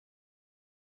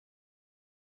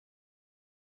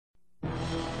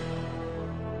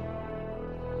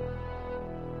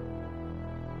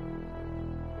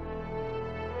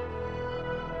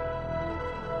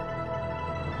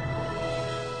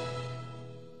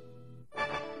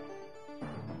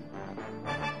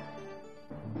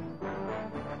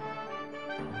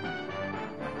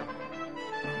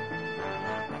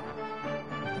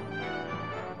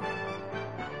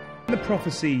In the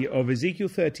prophecy of Ezekiel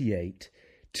 38,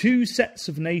 two sets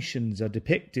of nations are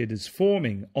depicted as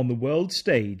forming on the world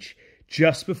stage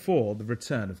just before the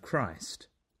return of Christ.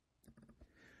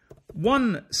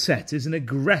 One set is an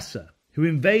aggressor who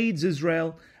invades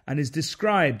Israel and is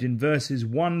described in verses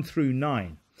 1 through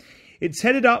 9. It's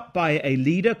headed up by a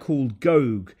leader called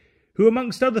Gog, who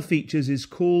amongst other features is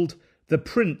called the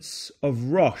Prince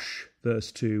of Rosh,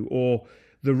 verse 2, or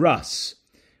the Rus,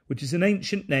 which is an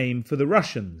ancient name for the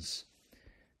Russians.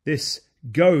 This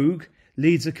Gog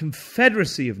leads a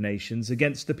confederacy of nations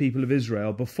against the people of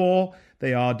Israel before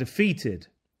they are defeated.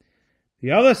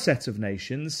 The other set of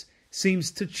nations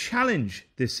seems to challenge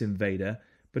this invader,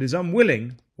 but is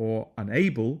unwilling or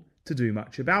unable to do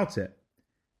much about it.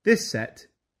 This set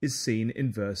is seen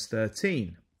in verse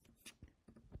 13.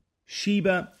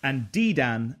 Sheba and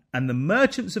Dedan and the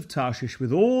merchants of Tarshish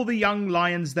with all the young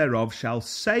lions thereof shall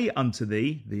say unto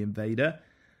thee, the invader,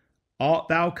 Art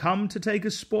thou come to take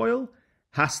a spoil?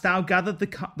 Hast thou gathered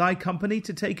thy company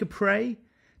to take a prey?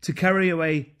 To carry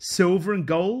away silver and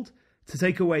gold? To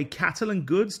take away cattle and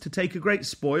goods? To take a great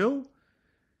spoil?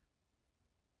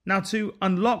 Now, to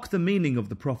unlock the meaning of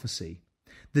the prophecy,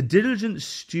 the diligent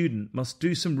student must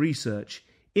do some research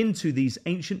into these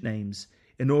ancient names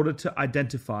in order to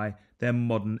identify their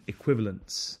modern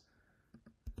equivalents.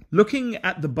 Looking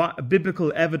at the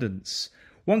biblical evidence,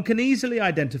 one can easily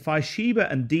identify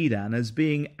Sheba and Dedan as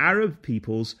being Arab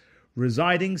peoples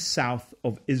residing south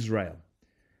of Israel.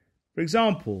 For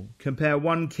example, compare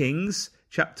 1 Kings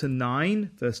chapter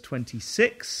 9 verse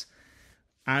 26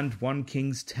 and 1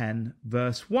 Kings 10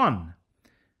 verse 1,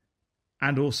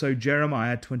 and also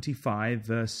Jeremiah 25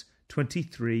 verse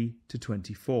 23 to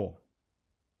 24.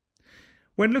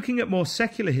 When looking at more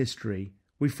secular history,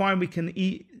 we find we can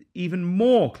even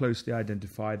more closely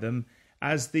identify them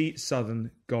as the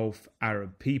Southern Gulf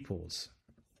Arab peoples.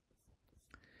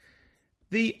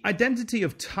 The identity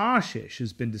of Tarshish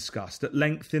has been discussed at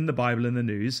length in the Bible and the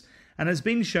news and has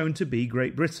been shown to be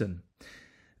Great Britain.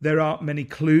 There are many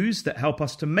clues that help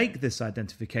us to make this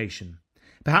identification.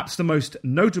 Perhaps the most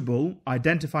notable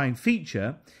identifying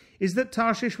feature is that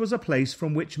Tarshish was a place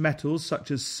from which metals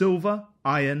such as silver,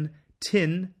 iron,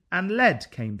 tin and lead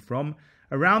came from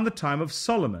around the time of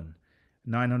Solomon,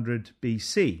 900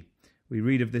 BC. We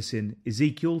read of this in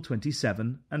Ezekiel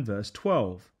 27 and verse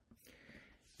 12.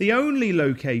 The only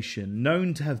location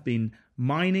known to have been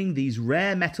mining these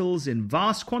rare metals in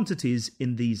vast quantities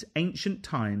in these ancient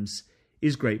times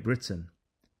is Great Britain.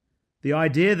 The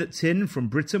idea that tin from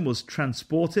Britain was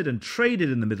transported and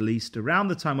traded in the Middle East around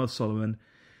the time of Solomon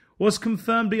was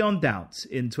confirmed beyond doubt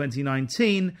in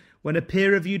 2019 when a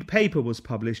peer-reviewed paper was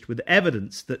published with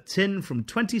evidence that tin from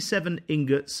 27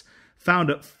 ingots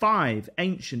found at 5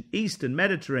 ancient Eastern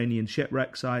Mediterranean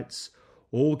shipwreck sites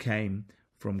all came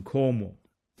from Cornwall.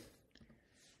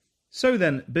 So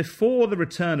then, before the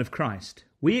return of Christ,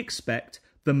 we expect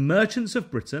the merchants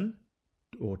of Britain,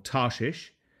 or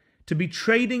Tarshish, to be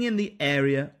trading in the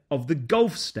area of the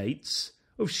Gulf states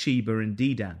of Sheba and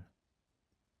Dedan.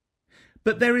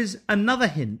 But there is another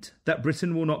hint that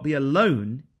Britain will not be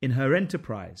alone in her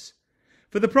enterprise,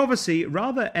 for the prophecy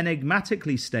rather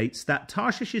enigmatically states that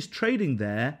Tarshish is trading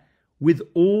there with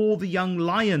all the young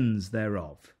lions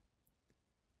thereof.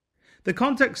 The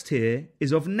context here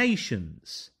is of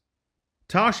nations.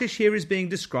 Tarshish here is being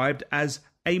described as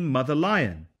a mother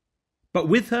lion, but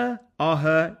with her are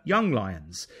her young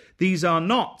lions. These are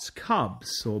not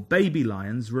cubs or baby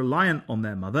lions reliant on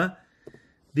their mother.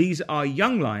 These are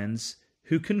young lions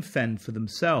who can fend for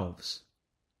themselves.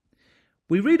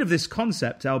 We read of this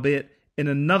concept, albeit in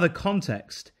another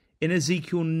context, in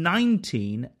Ezekiel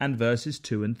 19 and verses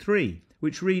 2 and 3,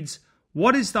 which reads,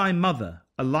 What is thy mother,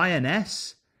 a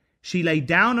lioness? She lay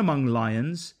down among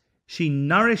lions, she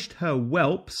nourished her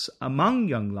whelps among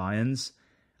young lions,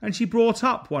 and she brought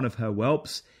up one of her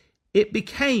whelps. It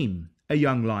became a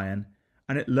young lion,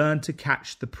 and it learned to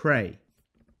catch the prey.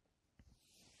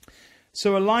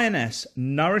 So a lioness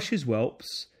nourishes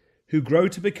whelps who grow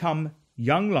to become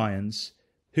young lions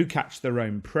who catch their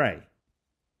own prey.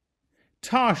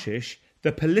 Tarshish,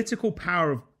 the political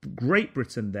power of Great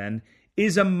Britain then,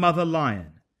 is a mother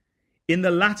lion. In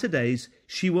the latter days,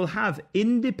 she will have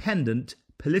independent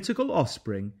political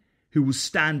offspring who will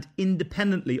stand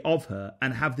independently of her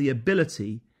and have the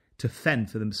ability to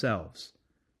fend for themselves.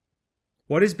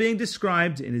 What is being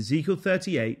described in Ezekiel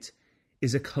 38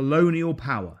 is a colonial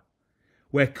power,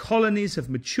 where colonies have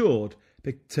matured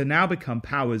to now become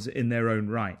powers in their own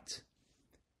right.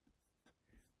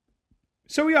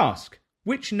 So we ask,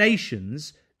 which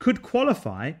nations could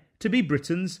qualify to be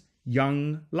Britain's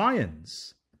young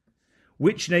lions?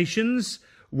 Which nations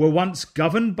were once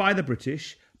governed by the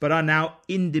British but are now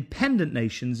independent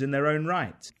nations in their own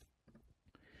right.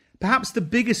 Perhaps the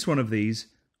biggest one of these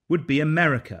would be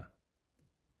America.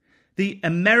 The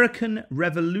American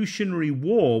Revolutionary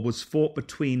War was fought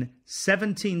between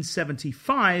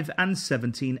 1775 and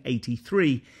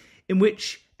 1783, in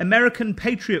which American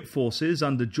Patriot forces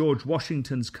under George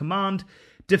Washington's command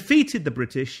defeated the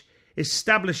British,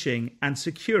 establishing and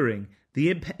securing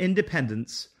the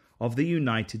independence of the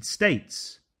United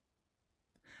States.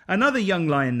 Another young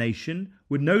lion nation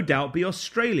would no doubt be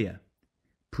Australia.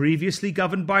 Previously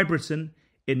governed by Britain,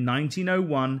 in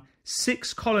 1901,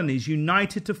 6 colonies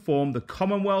united to form the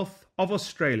Commonwealth of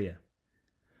Australia.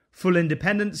 Full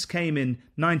independence came in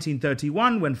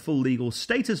 1931 when full legal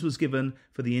status was given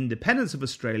for the independence of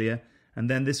Australia, and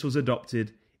then this was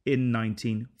adopted in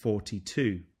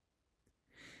 1942.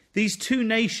 These 2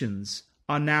 nations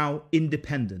are now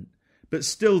independent, but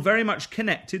still very much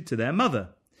connected to their mother,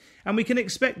 and we can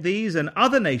expect these and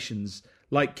other nations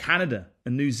like Canada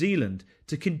and New Zealand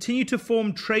to continue to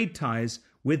form trade ties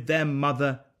with their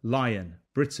mother lion,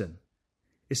 Britain,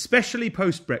 especially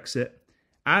post-Brexit,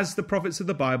 as the prophets of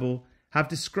the Bible have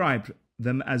described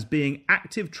them as being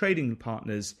active trading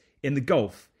partners in the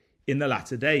Gulf in the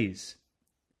latter days.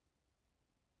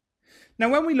 Now,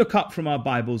 when we look up from our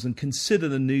Bibles and consider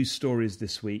the news stories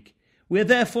this week, we are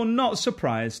therefore not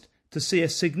surprised to see a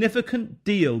significant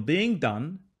deal being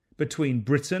done between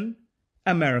Britain,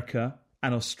 America,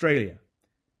 and Australia.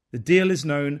 The deal is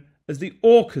known as the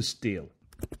AUKUS deal.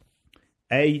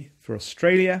 A for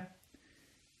Australia,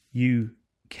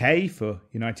 UK for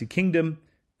United Kingdom,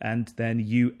 and then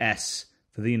US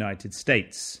for the United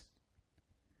States.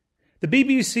 The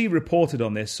BBC reported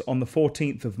on this on the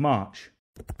 14th of March.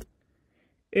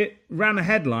 It ran a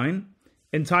headline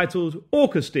entitled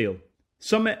AUKUS Deal.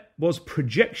 Summit was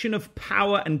projection of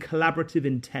power and collaborative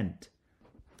intent.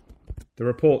 The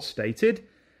report stated,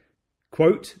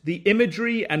 quote, the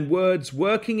imagery and words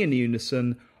working in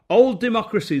unison, old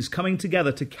democracies coming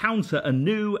together to counter a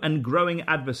new and growing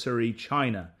adversary,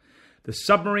 China. The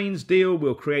submarines deal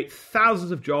will create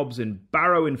thousands of jobs in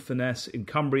Barrow in Furness, in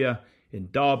Cumbria, in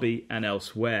Derby and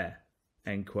elsewhere.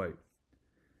 End quote.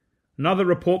 Another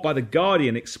report by The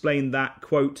Guardian explained that,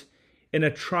 quote, in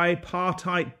a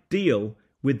tripartite deal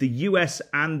with the US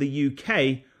and the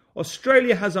UK,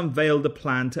 Australia has unveiled a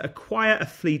plan to acquire a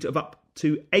fleet of up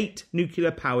to 8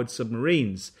 nuclear-powered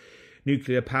submarines.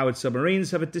 Nuclear-powered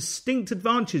submarines have a distinct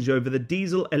advantage over the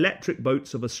diesel-electric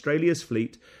boats of Australia's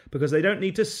fleet because they don't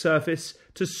need to surface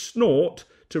to snort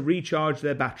to recharge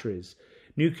their batteries.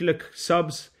 Nuclear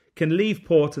subs can leave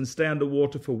port and stay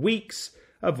underwater for weeks,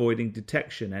 avoiding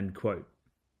detection, end quote.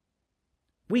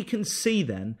 We can see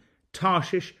then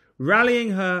Tarshish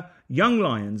rallying her young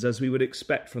lions as we would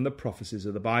expect from the prophecies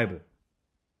of the Bible.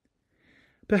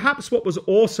 Perhaps what was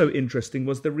also interesting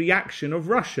was the reaction of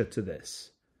Russia to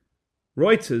this.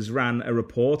 Reuters ran a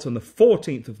report on the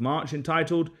 14th of March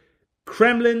entitled,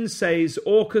 Kremlin says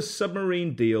AUKUS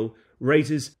submarine deal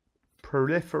raises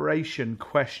proliferation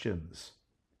questions.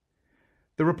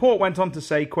 The report went on to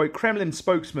say, quote, Kremlin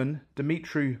spokesman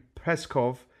Dmitry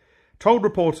Peskov told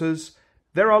reporters,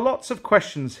 there are lots of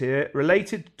questions here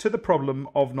related to the problem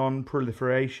of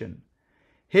non-proliferation.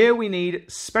 Here we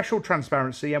need special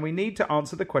transparency and we need to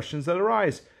answer the questions that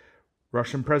arise.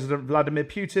 Russian President Vladimir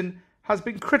Putin has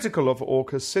been critical of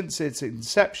AUKUS since its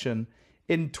inception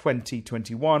in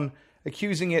 2021,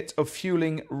 accusing it of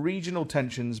fueling regional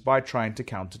tensions by trying to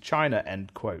counter China,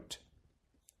 end quote.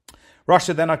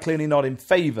 Russia then are clearly not in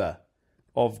favour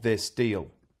of this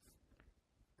deal.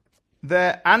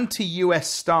 Their anti-US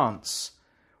stance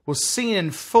was seen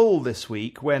in full this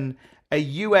week when a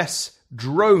US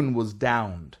drone was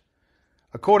downed.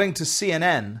 According to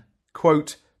CNN,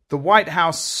 quote, the White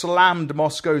House slammed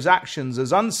Moscow's actions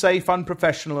as unsafe,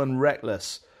 unprofessional and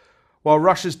reckless, while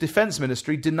Russia's defense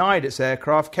ministry denied its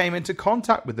aircraft came into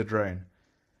contact with the drone.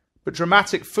 But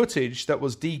dramatic footage that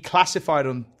was declassified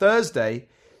on Thursday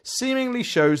seemingly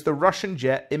shows the Russian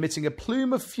jet emitting a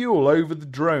plume of fuel over the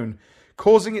drone,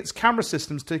 causing its camera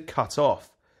systems to cut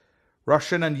off.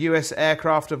 Russian and US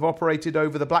aircraft have operated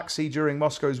over the Black Sea during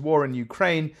Moscow's war in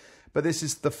Ukraine, but this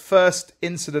is the first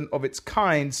incident of its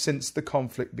kind since the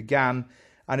conflict began,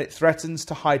 and it threatens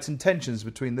to heighten tensions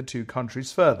between the two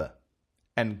countries further.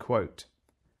 End quote.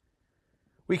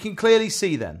 We can clearly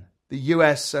see then the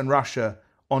US and Russia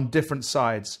on different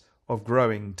sides of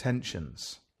growing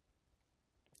tensions.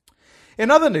 In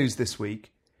other news this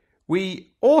week,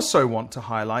 we also want to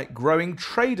highlight growing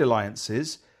trade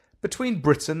alliances between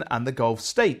Britain and the Gulf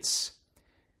states.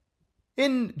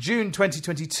 In June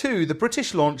 2022, the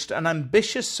British launched an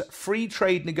ambitious free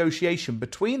trade negotiation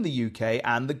between the UK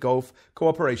and the Gulf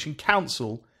Cooperation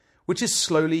Council which is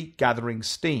slowly gathering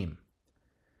steam.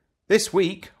 This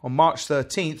week, on March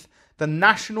 13th, the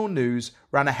National News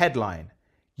ran a headline: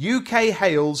 UK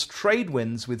hails trade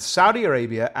wins with Saudi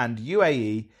Arabia and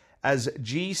UAE as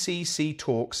GCC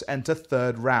talks enter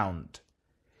third round.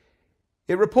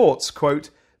 It reports, quote,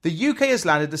 "The UK has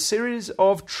landed a series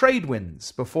of trade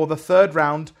wins before the third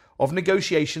round of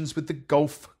negotiations with the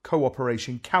Gulf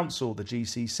Cooperation Council, the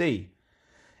GCC,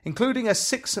 including a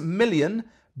 $6 million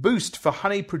boost for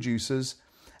honey producers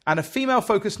and a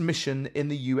female-focused mission in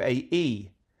the UAE.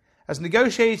 As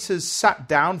negotiators sat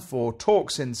down for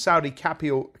talks in Saudi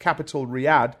capital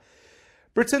Riyadh,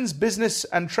 Britain's Business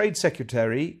and Trade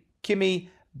Secretary, Kimi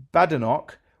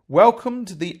Badenoch, welcomed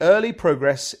the early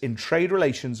progress in trade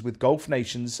relations with Gulf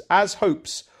nations as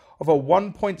hopes of a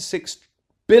 1.6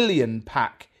 billion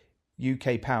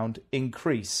UK pound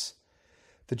increase.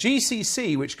 The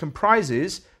GCC, which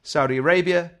comprises Saudi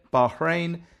Arabia,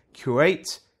 Bahrain,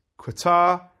 Kuwait,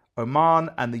 Qatar, Oman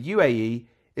and the UAE,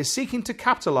 is seeking to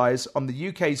capitalise on the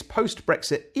UK's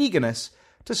post-Brexit eagerness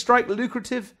to strike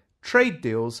lucrative trade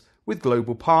deals with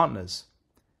global partners.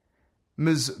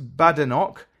 Ms.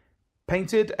 Badenoch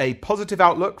painted a positive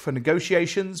outlook for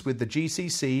negotiations with the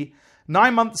GCC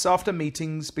 9 months after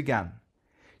meetings began.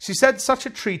 She said such a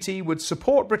treaty would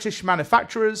support British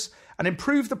manufacturers and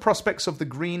improve the prospects of the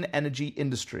green energy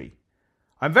industry.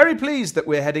 I'm very pleased that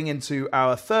we're heading into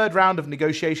our third round of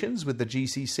negotiations with the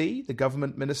GCC, the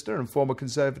government minister and former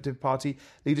Conservative Party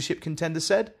leadership contender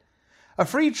said. A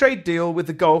free trade deal with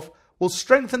the Gulf will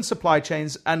strengthen supply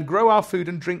chains and grow our food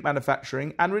and drink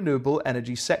manufacturing and renewable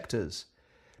energy sectors.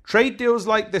 Trade deals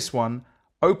like this one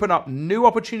open up new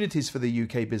opportunities for the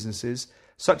UK businesses,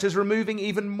 such as removing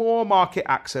even more market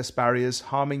access barriers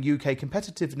harming UK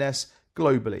competitiveness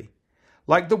globally,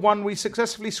 like the one we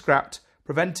successfully scrapped,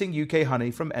 preventing UK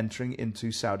honey from entering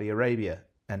into Saudi Arabia."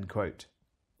 End quote.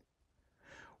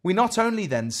 We not only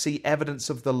then see evidence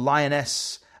of the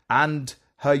lioness and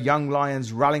her young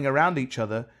lions rallying around each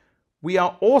other, we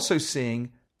are also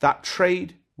seeing that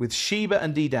trade with Sheba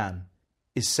and Dedan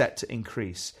is set to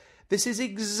increase. This is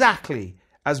exactly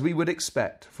as we would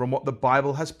expect from what the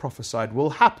Bible has prophesied will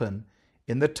happen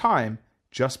in the time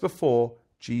just before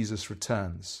Jesus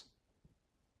returns.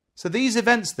 So these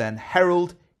events then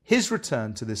herald his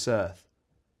return to this earth,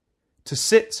 to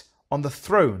sit on the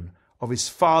throne of his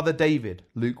father David,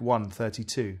 Luke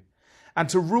 1:32, and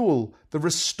to rule the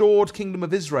restored kingdom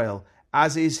of Israel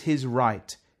as is his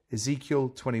right, Ezekiel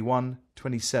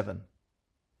 21:27.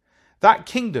 That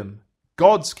kingdom,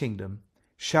 God's kingdom,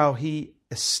 shall he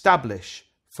establish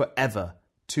forever,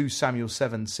 2 Samuel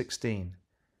 7:16.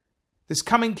 This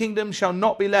coming kingdom shall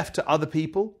not be left to other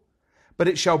people, but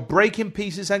it shall break in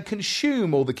pieces and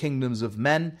consume all the kingdoms of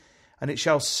men, and it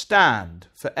shall stand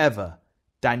forever.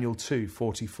 Daniel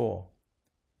 2:44.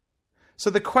 So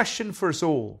the question for us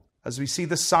all, as we see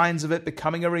the signs of it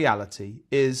becoming a reality,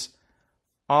 is,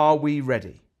 are we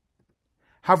ready?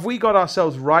 Have we got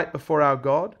ourselves right before our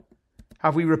God?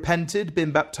 Have we repented,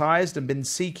 been baptized, and been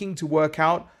seeking to work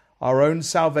out our own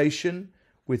salvation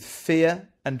with fear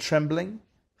and trembling?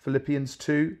 Philippians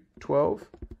 2:12.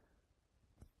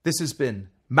 This has been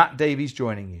Matt Davies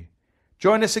joining you.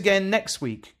 Join us again next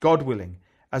week, God willing,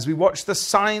 as we watch the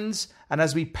signs and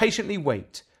as we patiently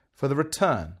wait for the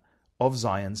return of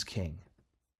Zion's King.